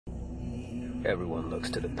Everyone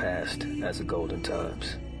looks to the past as the golden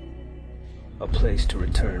times, a place to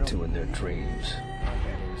return to in their dreams.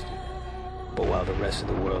 But while the rest of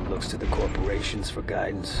the world looks to the corporations for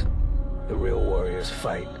guidance, the real warriors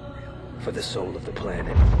fight for the soul of the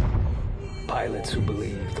planet. Pilots who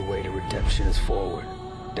believe the way to redemption is forward,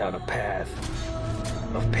 down a path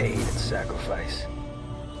of pain and sacrifice.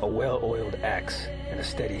 A well-oiled axe and a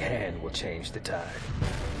steady hand will change the tide.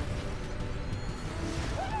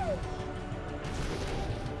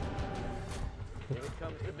 Here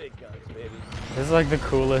comes the big guns, baby. This is like the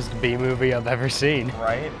coolest B movie I've ever seen.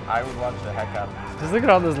 Right? I would watch the heck out of this. Just look at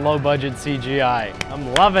all this low budget CGI.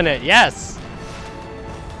 I'm loving it, yes!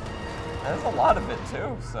 There's a lot of it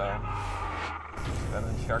too, so better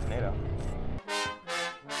than Sharknado.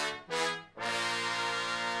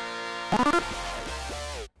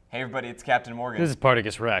 Hey everybody, it's Captain Morgan. This is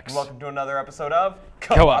Spartacus Rex. Welcome to another episode of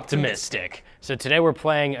Co-optimistic. So today we're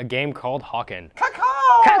playing a game called Hawken.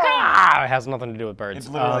 CA-CAW! It has nothing to do with birds.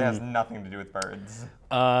 It literally has nothing to do with birds.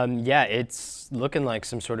 Yeah, it's looking like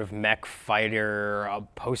some sort of mech fighter,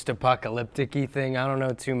 post-apocalyptic-y thing. I don't know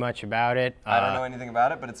too much about it. I don't know anything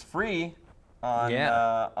about it, but it's free on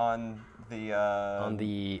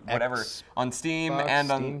the whatever on Steam Xbox, and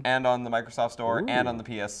Steam? on the Microsoft Store and on the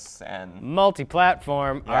PSN.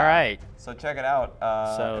 Multi-platform. Yeah. All right. So check it out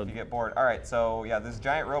if you get bored. All right. So yeah, there's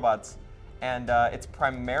giant robots, and it's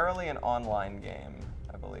primarily an online game,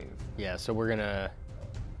 I believe. Yeah. So we're gonna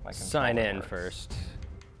My sign controller in works. first.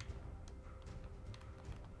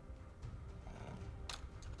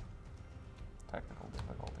 Technical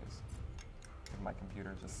difficulties. My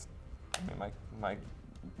computer just, my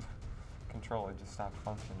controller just stopped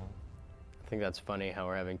functioning. I think that's funny how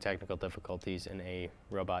we're having technical difficulties in a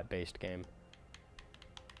robot-based game.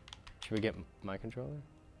 Should we get my controller?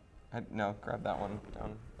 No, grab that one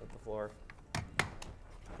down at the floor.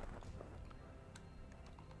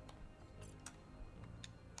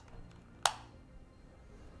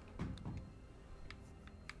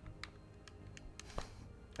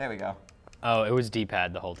 There we go. Oh, it was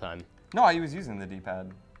D-pad the whole time. No, I was using the D-pad.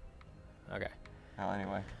 Okay. Oh,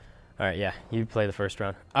 anyway. All right, yeah, you play the first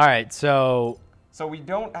round. All right, so. So we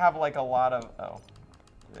don't have like a lot of,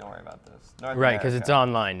 don't worry about this. North Right, because it's America.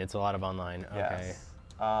 online. It's a lot of online. Okay. Yes.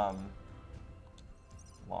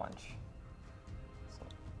 Launch. So,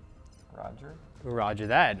 Roger. Roger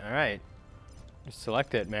that. All right. Just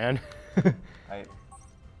select it, man. I.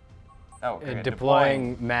 Oh, okay.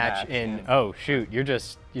 Deploying match in. Oh shoot! You're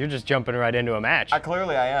just jumping right into a match.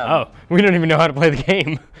 Clearly I am. Oh, we don't even know how to play the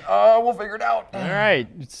game. We'll figure it out. All right.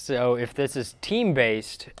 So if this is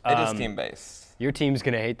team-based, It is team-based. your team's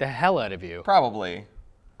gonna hate the hell out of you. Probably.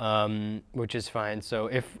 Which is fine. So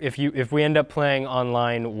if we end up playing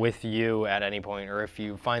online with you at any point, or if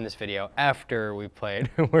you find this video after we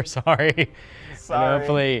played, we're sorry. Sorry.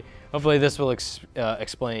 And hopefully this will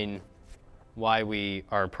explain why we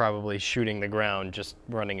are probably shooting the ground, just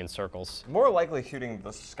running in circles. More likely shooting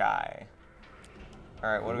the sky.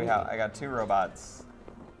 All right, what do we have? I got 2 robots.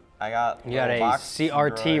 I got You got a box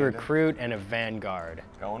CRT droid. recruit and a Vanguard.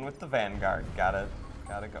 Going with the Vanguard. Gotta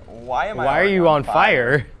go. Why am I? Why are already you on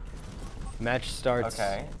fire? Match starts.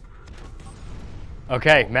 Okay.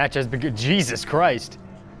 Okay, match has begun. Jesus Christ.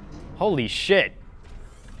 Holy shit.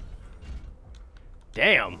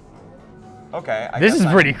 Damn. Okay. This guess is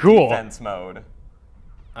I'm pretty in cool. Defense mode.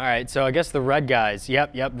 All right, so I guess the red guys,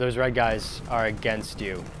 yep, those red guys are against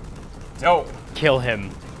you. Dope. Kill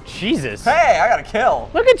him. Jesus. Hey, I got a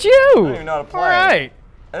kill. Look at you. I don't even know how to play. All right.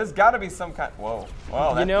 There's got to be some kind. Whoa.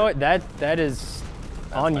 Whoa. You know what? That is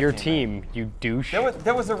on my your teammate. team, you douche.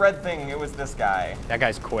 There was a red thing. It was this guy. That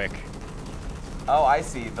guy's quick. Oh, I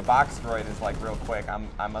see. The box droid is like real quick.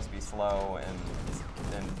 I must be slow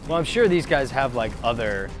and. Well, I'm sure these guys have like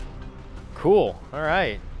other. Cool. All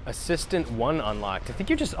right. Assistant 1 unlocked. I think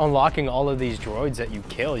you're just unlocking all of these droids that you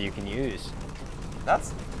kill you can use.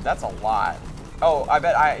 That's a lot. Oh, I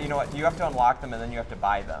bet you know what? You have to unlock them and then you have to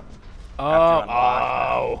buy them.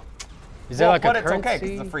 Oh. Is that like but a it's currency? okay because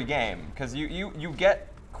it's a free game. Because you get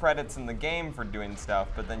credits in the game for doing stuff,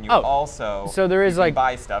 but then you Oh, also so there is you can like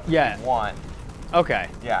buy stuff if you want. Okay.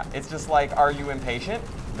 Yeah, it's just like, are you impatient?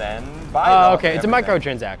 Then buy. Oh, okay. It's a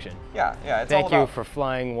everything. microtransaction. Yeah. It's Thank all you about, for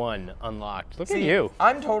flying 1 unlocked. Look See, at you.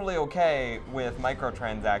 I'm totally okay with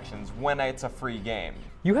microtransactions when it's a free game.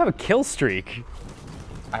 You have a kill streak.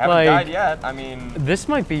 I haven't Like, died yet. I mean, This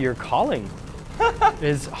might be your calling.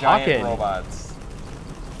 Is giant Hawken. robots.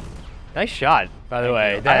 Nice shot, by the Thank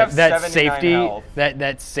way. you. I have That 79 safety health.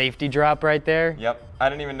 that safety drop right there. Yep. I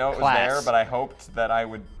didn't even know it was Class. there, but I hoped that I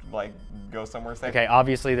would like go somewhere safe. Okay,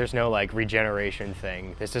 obviously there's no like regeneration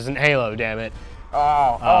thing. This isn't Halo, damn it.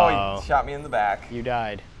 Oh, he shot me in the back. You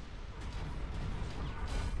died.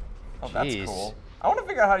 Oh, that's cool. I want to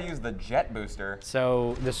figure out how to use the jet booster.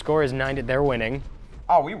 So the score is 9 to, they're winning.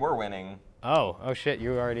 Oh, we were winning. Oh shit,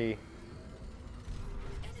 you already.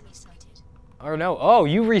 Oh no, oh,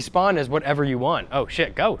 you respawn as whatever you want. Oh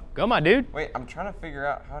shit, go my dude. Wait, I'm trying to figure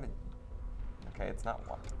out how to, okay, it's not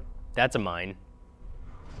one. That's a mine.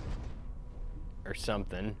 Or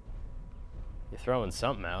something. You're throwing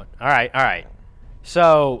something out. All right.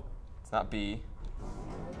 So. It's not B.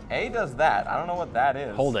 A does that. I don't know what that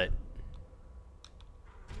is. Hold it.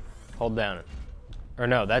 Hold down. Or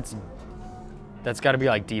no, that's got to be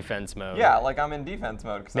like defense mode. Yeah, like I'm in defense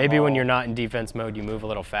mode. Maybe when you're not in defense mode, you move a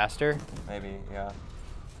little faster. Maybe, yeah.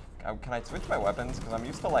 Can I switch my weapons? Because I'm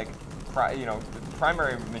used to like, the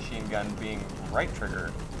primary machine gun being right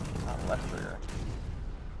trigger, not left trigger.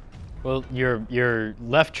 Well, your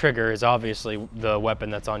left trigger is obviously the weapon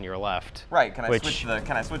that's on your left. Right. Can I switch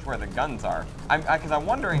where the guns are? Because I'm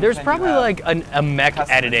wondering. There's probably like a mech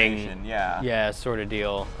editing. Yeah. Yeah, sort of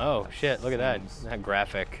deal. Oh shit! Look at that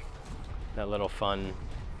graphic. That little fun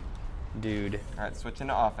dude. All right, switch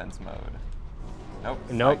into offense mode. Nope.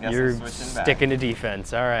 Nope. You're sticking to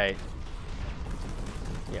defense. All right.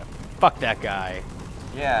 Yeah. Fuck that guy.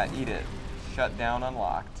 Yeah. Eat it. Shut down.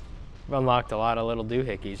 Unlocked. I've unlocked a lot of little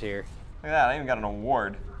doohickeys here. Look at that, I even got an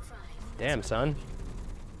award. Damn, son.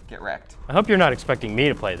 Get wrecked. I hope you're not expecting me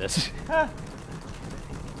to play this.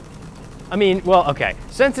 I mean, well, okay.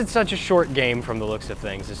 Since it's such a short game from the looks of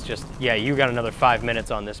things, it's just, yeah, you got another 5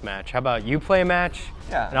 minutes on this match. How about you play a match?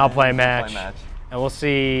 Yeah. And I'll play a match. And we'll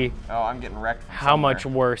see Oh, I'm getting wrecked from how much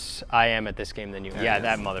worse I am at this game than you. Yeah,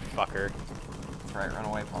 that motherfucker. That's right, run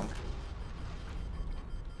away, punk.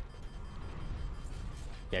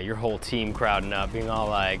 Yeah, your whole team crowding up, being all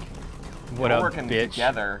like, what up, working bitch?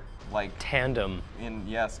 Together, like tandem.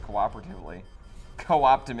 Yes, cooperatively.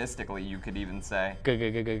 Co-optimistically, you could even say.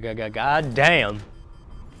 God damn.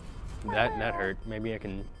 That hurt. Maybe I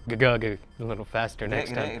can go a little faster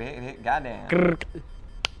next time. Goddamn.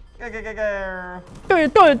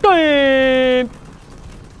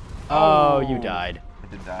 Oh, you died. I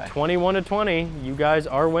did die. 21 to 20. You guys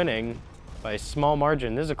are winning by a small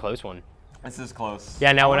margin. This is a close one. This is close.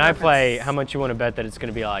 Yeah, now when I play, how much you want to bet that it's going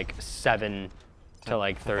to be like 7 to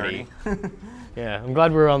like 30? Yeah, I'm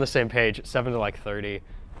glad we were on the same page. 7 to like 30.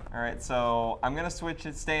 All right, so I'm going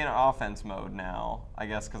to stay in offense mode now, I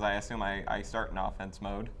guess, because I assume I start in offense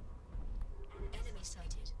mode. Enemy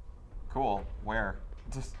sighted. Cool. Where?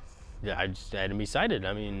 Yeah, I just enemy sighted.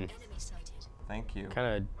 I mean, Enemy sighted. Thank you.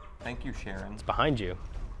 kind of, Thank you, Sharon. it's behind you.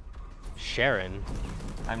 Sharon.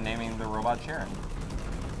 I'm naming the robot Sharon.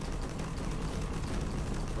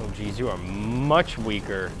 Oh, geez, you are much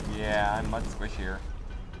weaker. Yeah, I'm much squishier.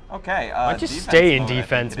 Okay, Why don't you stay in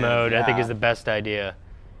defense mode? I think is the best idea.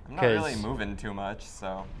 I'm not really moving too much,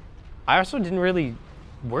 so. I also didn't really.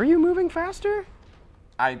 Were you moving faster?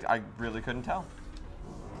 I really couldn't tell.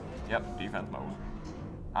 Yep, defense mode.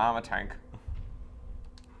 I'm a tank.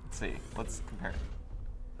 Let's see. Let's compare.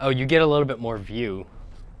 Oh, you get a little bit more view.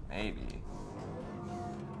 Maybe.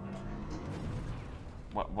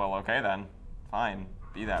 Well, okay then. Fine.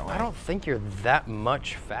 Be that way. I don't think you're that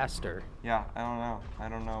much faster. Yeah, I don't know. I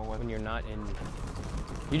don't know what. When you're not in.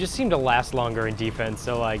 You just seem to last longer in defense,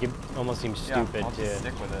 so like it almost seems stupid I'll to. just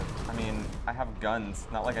stick with it. I mean, I have guns.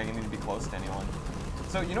 Not like I need to be close to anyone.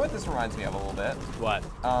 So you know what this reminds me of a little bit? What?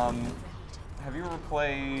 Have you ever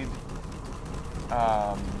played?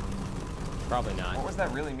 Probably not. What was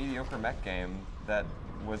that really mediocre mech game that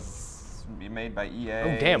was made by EA?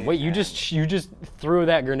 Oh damn! Wait, you just threw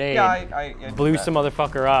that grenade. Yeah, I blew some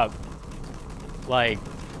motherfucker up. Like,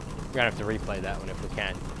 we're gonna have to replay that one if we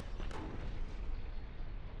can.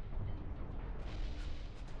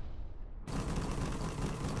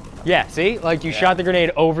 Yeah, see? Like you shot the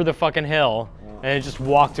grenade over the fucking hill, and it just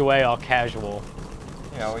walked away all casual.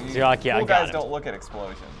 You know, so you're like, yeah, cool I got guys him. don't look at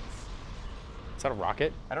explosions. Is that a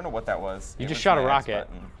rocket? I don't know what that was. You just shot a rocket.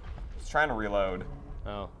 I was trying to reload.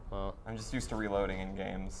 Oh, well. I'm just used to reloading in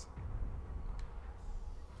games.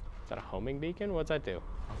 Is that a homing beacon? What's that do?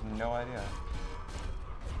 I have no idea.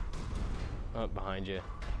 Oh, behind you.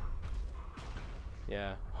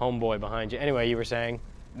 Yeah, homeboy behind you. Anyway, you were saying?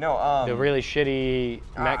 No, the really shitty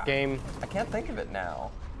mech game? I can't think of it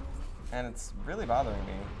now. And it's really bothering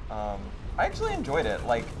me. I actually enjoyed it.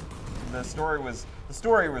 Like, the story was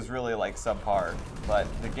really like subpar, but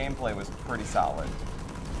the gameplay was pretty solid.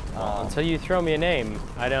 Well, until you throw me a name,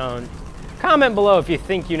 I don't. Comment below if you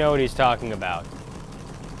think you know what he's talking about.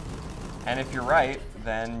 And if you're right,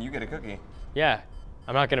 then you get a cookie. Yeah,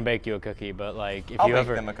 I'm not gonna bake you a cookie, but like if I'll you bake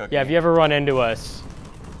ever, them a cookie. yeah, if you ever run into us,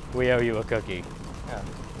 we owe you a cookie. Yeah.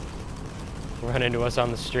 Run into us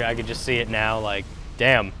on the street. I could just see it now. Like,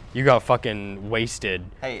 damn, you got fucking wasted.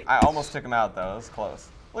 Hey, I almost took him out though. It was close.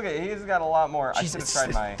 Look at, he's got a lot more. I should have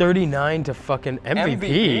tried my 39 to fucking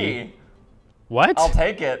MVP. What? I'll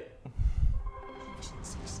take it. Mission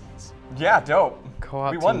success. Yeah, dope.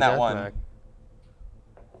 Co-op We won team that one. deathmatch.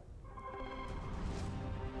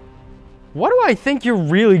 What do I think you're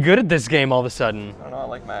really good at this game all of a sudden? I don't know. I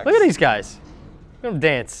like Mechs. Look at these guys. Look at them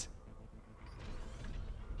dance.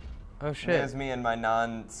 Oh shit. There's me and my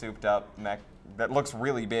non-souped up mech that looks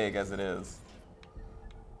really big as it is.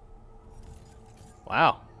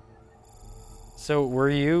 Wow. So were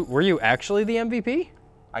you actually the MVP?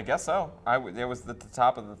 I guess so. It was at the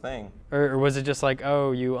top of the thing. Or was it just like,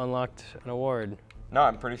 oh, you unlocked an award? No,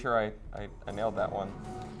 I'm pretty sure I nailed that one.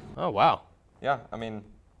 Oh wow. Yeah, I mean,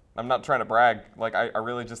 I'm not trying to brag. Like, I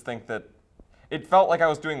really just think that it felt like I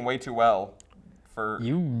was doing way too well for...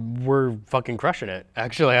 You were fucking crushing it.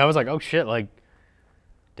 Actually, I was like, oh shit, like,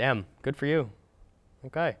 damn, good for you.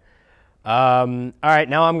 Okay. All right,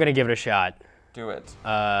 now I'm gonna give it a shot. Do it.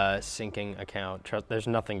 Syncing account. There's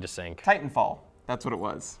nothing to sync. Titanfall. That's what it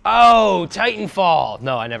was. Oh, Titanfall.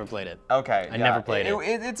 No, I never played it. Okay. I never played it.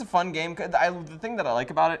 It's a fun game. The thing that I like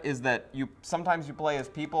about it is that sometimes you play as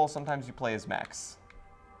people, sometimes you play as mechs.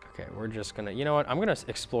 Okay, we're just gonna, you know what? I'm gonna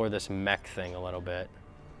explore this mech thing a little bit.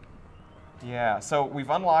 Yeah, so we've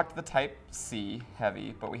unlocked the Type C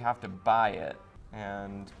Heavy, but we have to buy it.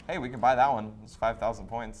 And hey, we can buy that one. It's 5,000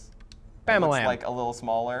 points. It looks Bam-a-lam. like a little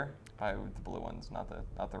smaller. Buy the blue ones, not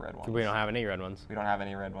the red ones. We don't have any red ones. We don't have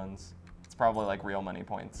any red ones. It's probably like real money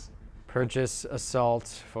points. Purchase assault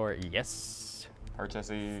for yes.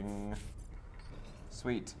 Purchasing.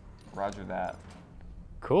 Sweet. Roger that.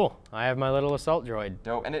 Cool. I have my little assault droid.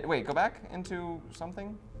 Dope. And wait, go back into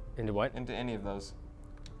something? Into what? Into any of those.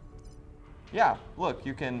 Yeah, look,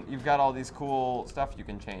 you've got all these cool stuff you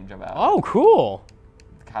can change about. Oh, cool.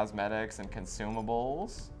 Cosmetics and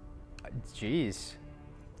consumables. Jeez.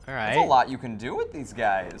 All right. There's a lot you can do with these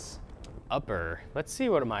guys. Upper. Let's see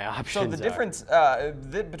what my options So are. the difference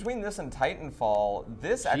between this and Titanfall,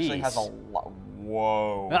 this actually has a Jeez. lot.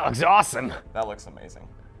 Whoa. That looks awesome. That looks amazing.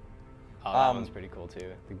 Oh, that one's pretty cool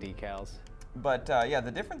too. The decals. But yeah,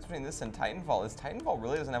 the difference between this and Titanfall is Titanfall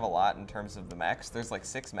really doesn't have a lot in terms of the mechs. There's like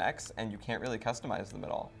 6 mechs, and you can't really customize them at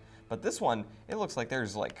all. But this one, it looks like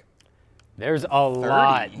there's like There's a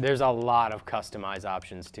lot. There's a lot of customized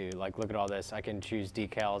options too. Like, look at all this. I can choose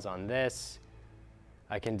decals on this.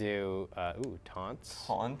 I can do ooh, taunts.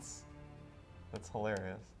 Taunts. That's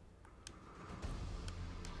hilarious.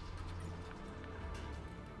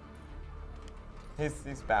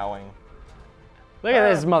 He's bowing. Look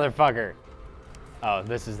at this motherfucker. Oh,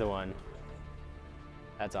 this is the one.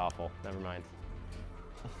 That's awful. Never mind.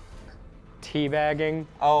 Teabagging.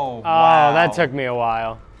 Oh, wow. Oh, that took me a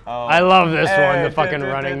while. Oh. I love this one, the fucking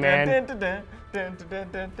running man. That's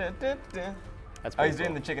pretty he's doing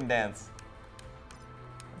cool. the chicken dance.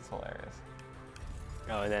 That's hilarious.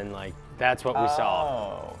 Oh, and then like that's what we saw.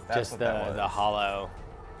 Oh, that's Just what that the was. hollow.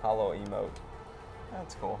 Hollow emote.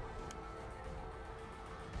 That's cool.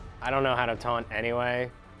 I don't know how to taunt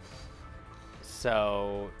anyway.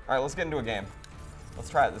 So All right, let's get into a game. Let's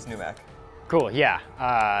try it, this new mech. cool, yeah.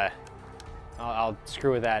 I'll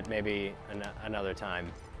screw with that maybe another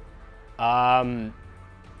time.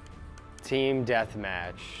 Team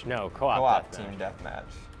deathmatch. No, co-op Co-op deathmatch. team deathmatch.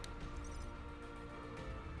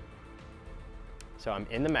 So I'm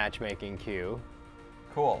in the matchmaking queue.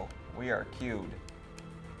 Cool. We are queued.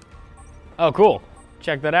 Oh, cool.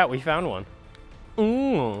 Check that out. We found one.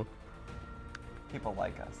 Ooh. People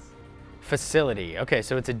like us. Facility. Okay,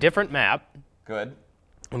 so it's a different map. Good.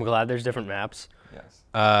 I'm glad there's different maps. Yes.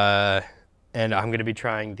 And I'm going to be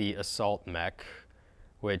trying the assault mech,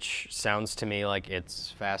 which sounds to me like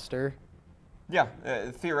it's faster. Yeah,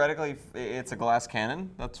 theoretically, it's a glass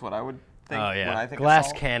cannon. That's what I would think Oh yeah, when I think glass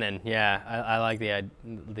assault. cannon. Yeah, I like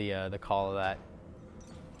the call of that.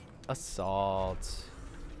 Assault.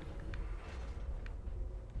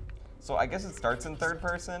 So I guess it starts in third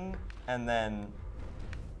person, and then...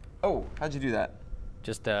 Oh, how'd you do that?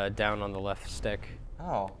 Just down on the left stick.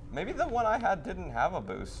 Oh, maybe the one I had didn't have a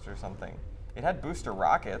boost or something. It had booster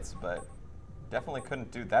rockets, but definitely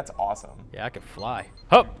couldn't do... That's awesome. Yeah, I could fly.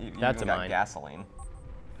 Oh, You that's a even got mine. gasoline.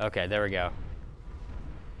 Okay, there we go.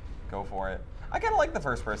 Go for it. I kind of like the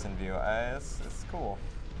first person view. It's cool.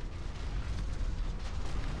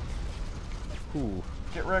 Ooh.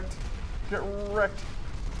 Get wrecked. Get wrecked.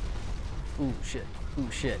 Ooh, shit.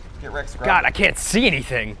 Ooh, shit. Get wrecked, scrub. God, I can't see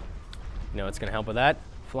anything. You know what's gonna help with that?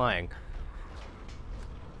 Flying.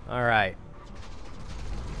 All right.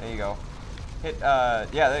 There you go. Hit, yeah,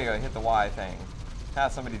 there you go. Hit the Y thing. Ah,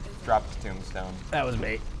 somebody dropped a tombstone. That was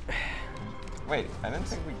me. Wait, I didn't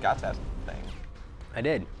think we got that thing. I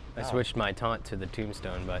did. I Oh. switched my taunt to the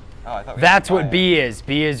tombstone, but Oh, I thought we that's had to what buy B is.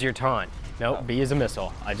 B is your taunt. Nope, Oh. B is a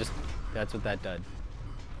missile. That's what that did.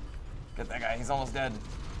 Get that guy, he's almost dead.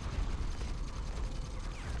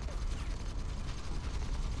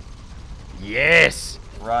 Yes!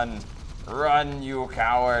 Run. Run, you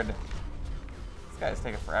coward. This guy's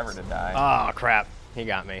taking forever to die. Oh, crap. He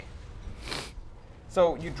got me.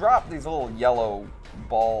 So you drop these little yellow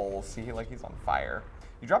balls. See, like he's on fire.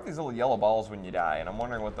 You drop these little yellow balls when you die, and I'm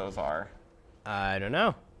wondering what those are. I don't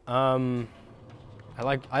know. I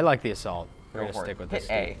like the assault. We're Go gonna for stick it. with Hit this.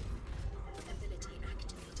 A. Ability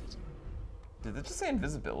activated. Did it just say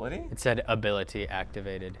invisibility? It said ability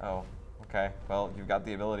activated. Oh, okay. Well, you've got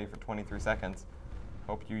the ability for 23 seconds.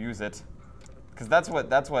 Hope you use it, because that's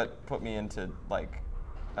what put me into like,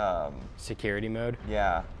 Security mode.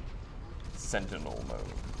 yeah, Sentinel mode.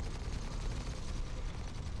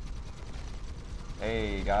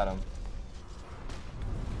 Hey, got him.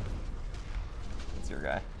 That's your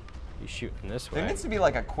guy. You shooting this There way. needs to be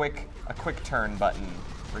like a quick turn button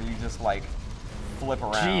where you just like flip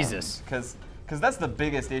around. Jesus. Because that's the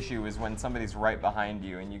biggest issue is when somebody's right behind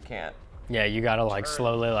you and you can't. Yeah, you gotta like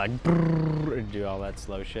slowly like brrrr, and do all that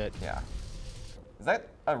slow shit. Yeah. Is that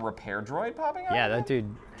a repair droid popping out? Yeah, again? that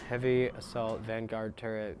dude, heavy assault, vanguard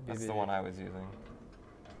turret. That's the one I was using.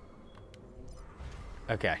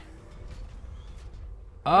 Okay.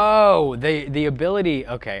 Oh, the ability.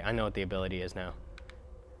 Okay, I know what the ability is now.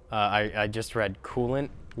 I just read coolant,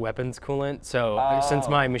 weapons coolant. So since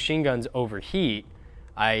my machine guns overheat,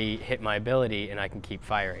 I hit my ability and I can keep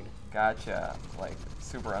firing. Gotcha. Like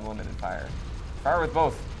super unlimited fire. Fire with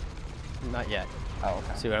both. Not yet. Oh,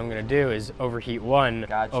 okay. See, what I'm gonna do is overheat one,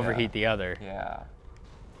 Gotcha. overheat the other. Yeah.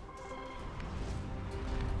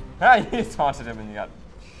 Ah, you taunted him and you got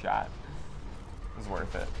shot. It was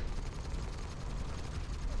worth it.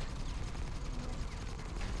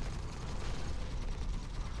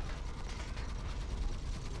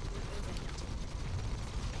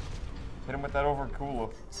 Hit him with that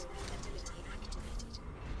overcooler. Ability activated.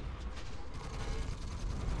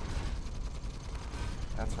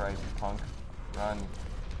 That's right, you punk. Run.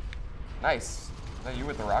 Nice. Is that you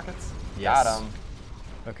with the rockets? Yes. Got him.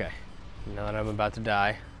 Okay. Now that I'm about to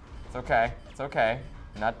die. It's okay. It's okay.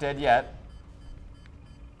 You're not dead yet.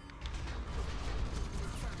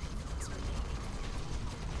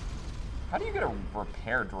 How do you get a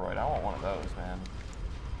repair droid? I want one of those, man.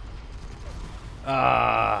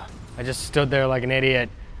 I just stood there like an idiot.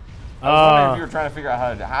 I was wondering if you were trying to figure out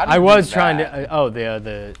how to I do was that. trying to.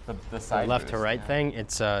 the The side left to boost, right yeah. thing.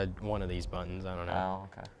 It's one of these buttons. I don't know.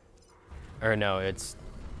 Oh, okay. Or no, it's.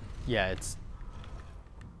 Yeah, it's.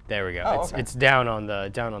 There we go. Oh, it's okay. it's down on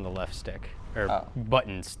the left stick or Oh.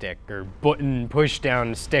 button stick or button push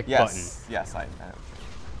down stick Yes. Yes, I.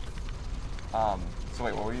 So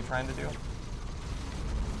wait, what were you trying to do? You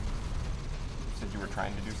said you were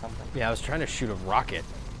trying to do something. button. Yeah, I was trying to shoot a rocket.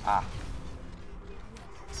 Ah.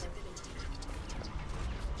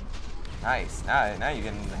 Nice. Now you're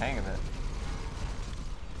getting the hang of it.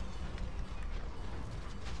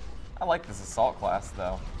 I like this assault class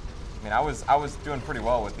though. I mean, I was doing pretty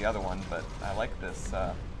well with the other one, but I like this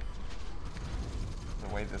the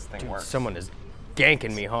way this thing Dude, works. someone is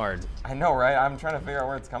ganking me hard. I know, right? I'm trying to figure out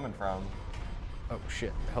where it's coming from. Oh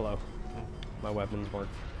shit! Hello. My weapons work.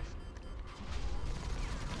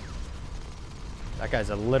 That guy's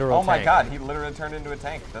a literal Oh my tank. god, he literally turned into a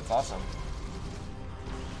tank. That's awesome.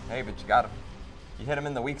 Hey, but you got him. You hit him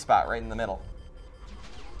in the weak spot, right in the middle.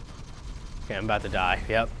 Okay, I'm about to die.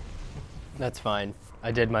 Yep. That's fine.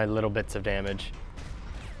 I did my little bits of damage.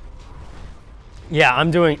 Yeah,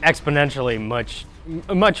 I'm doing exponentially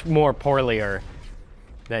much more poorlier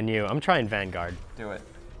than you. I'm trying Vanguard. Do it.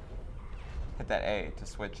 Hit that A to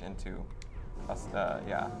switch into us.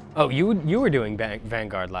 Yeah. Oh, you were doing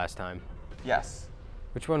Vanguard last time. Yes.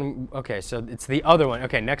 Which one? Okay, so it's the other one.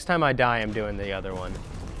 Okay, next time I die, I'm doing the other one.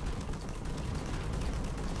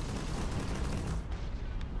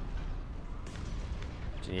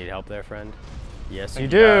 Do you need help there, friend? Yes, you He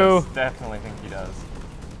do. does. Definitely think he does.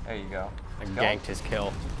 There you go. I Go. ganked his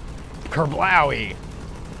kill. Kerblowy!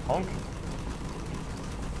 Punk.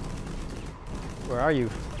 Where are you?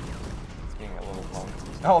 It's being a little punk.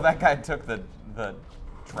 Oh, that guy took the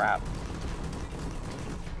trap.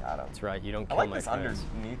 Got him. That's right, you don't I kill like my this friends.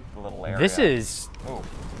 underneath the little area. This is... Oh,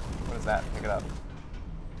 what is that? Pick it up.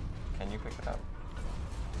 Can you pick it up?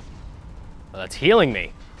 Oh, that's healing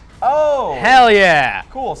me. Oh! Hell yeah!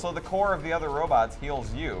 Cool, so the core of the other robots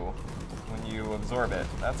heals you when you absorb it.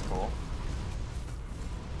 That's cool.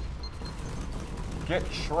 Get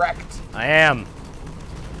Shrek'd. I am.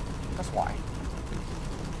 That's why.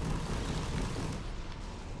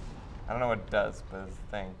 I don't know what it does, but it's a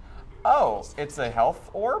thing. Oh, it's a health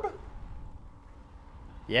orb?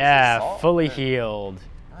 Yeah, salt? fully healed.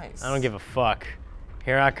 Nice. I don't give a fuck.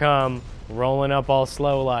 Here I come, rolling up all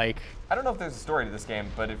slow like. I don't know if there's a story to this game,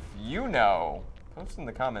 but if you know, post in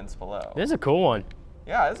the comments below. This is a cool one.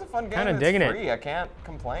 Yeah, it's a fun game. Kinda It's digging it. free. I can't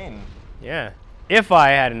complain. Yeah. If I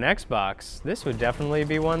had an Xbox, this would definitely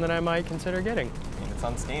be one that I might consider getting. I mean, it's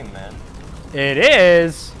on Steam, man. It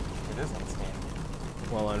is. It is on Steam.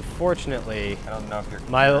 Well, unfortunately, I don't know if you're.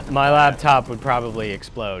 my laptop would probably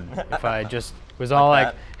explode if I just was all Like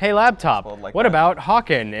like, that? "Hey, laptop, Explode like what that. about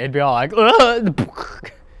Hawken?" It'd be all like, "Ugh."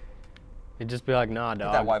 It'd just be like, "Nah, Hit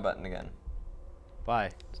that dog. Y button again. Why?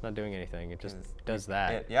 It's not doing anything. It just does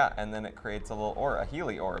that." Yeah, and then it creates a little a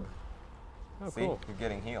Healy orb. Oh, See, cool. you're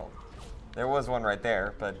getting healed. There was one right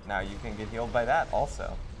there, but now you can get healed by that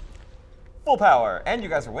also. Full power, and you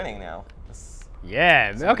guys are winning now.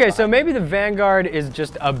 Yeah. Okay, so maybe the Vanguard is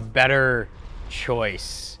just a better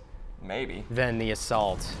choice Maybe. than the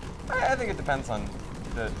Assault. I think it depends on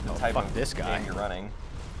the type fuck of this guy. game you're running.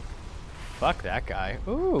 Fuck that guy.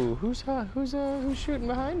 Ooh, who's shooting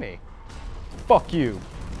behind me? Fuck you.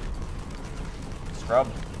 Scrub,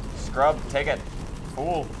 take it.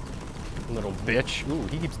 Fool. Little bitch. Ooh,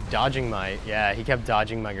 he keeps dodging my. Yeah, he kept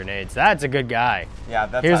dodging my grenades. That's a good guy. Yeah,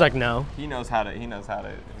 that's. He was how- like, no. He knows how to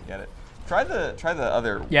get it. Try the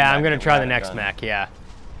other. Yeah, I'm mech gonna that try we the haven't next done. mech. Yeah.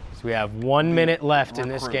 So we have 1 minute left in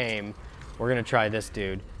this recruit. game. We're gonna try this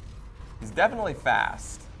dude. He's definitely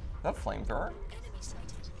fast. Is that a flamethrower? Enemy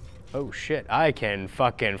sighted. Oh shit! I can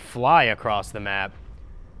fucking fly across the map.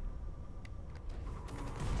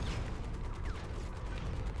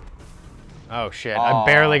 Oh shit! I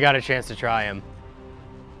barely got a chance to try him.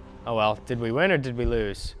 Oh well. Did we win or did we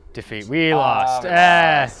lose? Defeat. We lost. We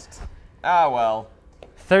Ah. lost. Ah, well.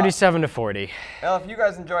 37 to 40. Well, if you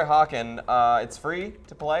guys enjoy Hawken, it's free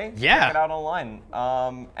to play. Yeah. Check it out online.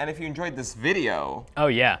 And if you enjoyed this video, Oh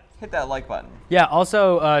yeah. hit that like button. Yeah.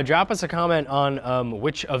 Also, drop us a comment on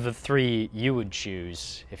which of the 3 you would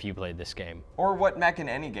choose if you played this game. Or what mech in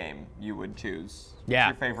any game you would choose.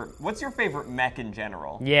 Yeah. What's your favorite mech in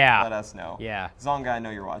general? Yeah. Let us know. Yeah. Zonga, I know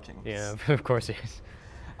you're watching. Yeah. Of course he is.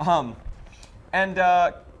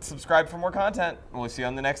 And subscribe for more content. We'll see you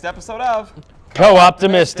on the next episode of Go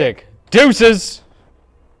optimistic. Deuces.